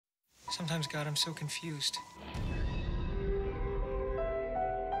Sometimes, God, I'm so confused.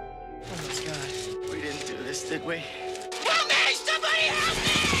 Oh, my God. We didn't do this, did we? Help me! Somebody help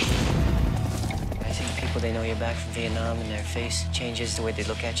me! I think people, they know you're back from Vietnam and their face changes the way they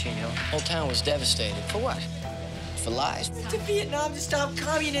look at you, you know? The whole town was devastated. For what? For lies? To Vietnam to stop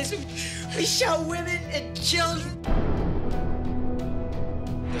communism. We shot women and children.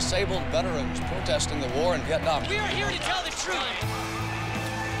 Disabled veterans protesting the war in Vietnam. We are here to tell the truth.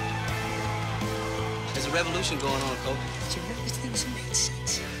 There's a revolution going on, Coach. Did you remember things that made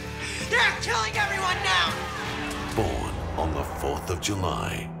sense? They're killing everyone now! Born on the 4th of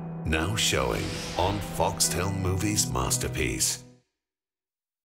July. Now showing on Foxtel Movies Masterpiece.